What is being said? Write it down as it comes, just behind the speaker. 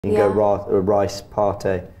You can go rice,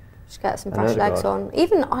 pate. Just get some fresh legs on.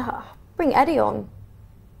 Even bring Eddie on,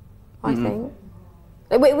 I think.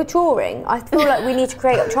 We're touring. I feel like we need to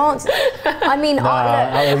create chances. I mean,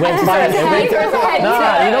 it went quiet.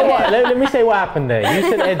 Nah, you know what? Let me say what happened there. You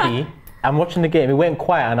said Eddie. I'm watching the game. It went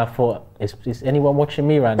quiet, and I thought, is anyone watching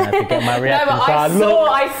me right now to get my reaction? No,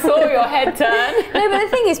 but I saw your head turn. No, but the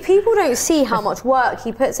thing is, people don't see how much work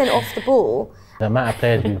he puts in off the ball. The amount of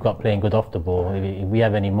players we've got playing good off the ball. If we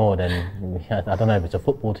have any more, then I don't know if it's a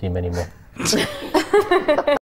football team anymore.